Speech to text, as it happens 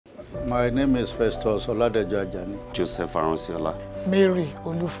My name is Festus Oladejo Ajani. Joseph Aronsiola. Mary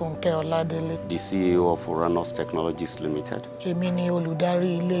Olufunke Oladele. The CEO of Uranos Technologies Limited. Èmi ni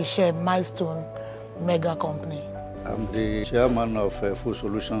olùdarí ilé-iṣẹ́ Milestone Mega Company. I'm the chairman of Food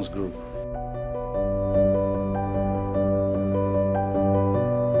Solutions Group.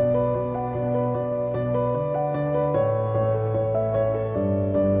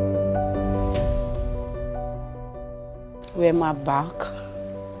 Wema Bank,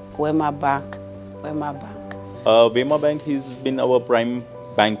 Wema Bank, Wema Bank. Wema Bank has been our prime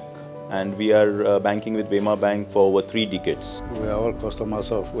bank, and we are banking with Wema Bank for over 3 decades. We are all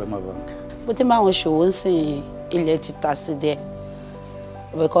customers of Wema Bank. But the man show see there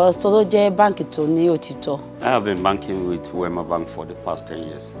because todo je bank to ni otito. I have been banking with Wema Bank for the past 10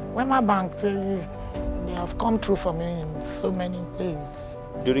 years. Wema Bank, they have come through for me in so many ways.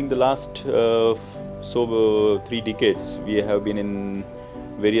 During the last 3 decades, we have been in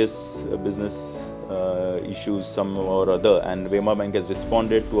various business issues, some or other, and Wema Bank has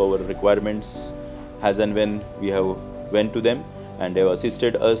responded to our requirements as and when we have went to them, and they have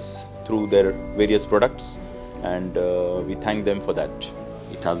assisted us through their various products, and we thank them for that.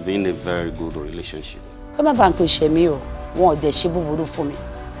 It has been a very good relationship. Wema Bank ṣe mí o, wọ́n de ṣe búburú fún mi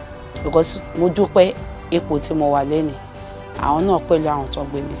because mo dúpẹ́ ipò tí mo wà lẹ́ni àwọn náà pẹ̀lú àwọn tó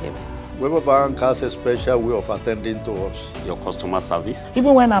gbé mi débi. Wema Bank has a special way of attending to us. Your customer service.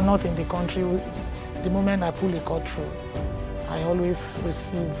 Even when I'm not in the country, the moment I pull a call through, I always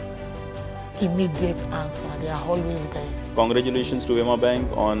receive immediate answer. They are always there. Congratulations to Wema Bank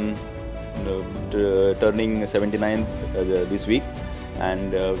on turning 79 this week,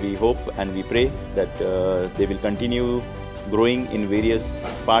 and we hope and we pray that they will continue growing in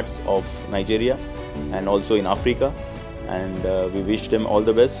various parts of Nigeria and also in Africa, and we wish them all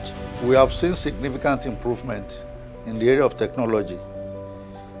the best. We have seen significant improvement in the area of technology,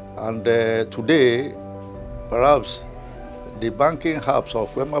 and today perhaps the banking hubs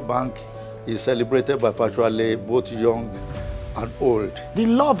of Wema Bank is celebrated by virtually both young and old. The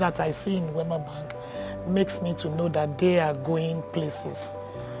love that I see in Wema Bank makes me to know that they are going places.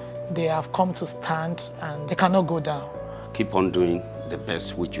 They have come to stand and they cannot go down. Keep on doing the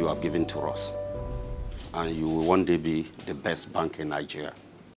best which you have given to us, and you will one day be the best bank in Nigeria.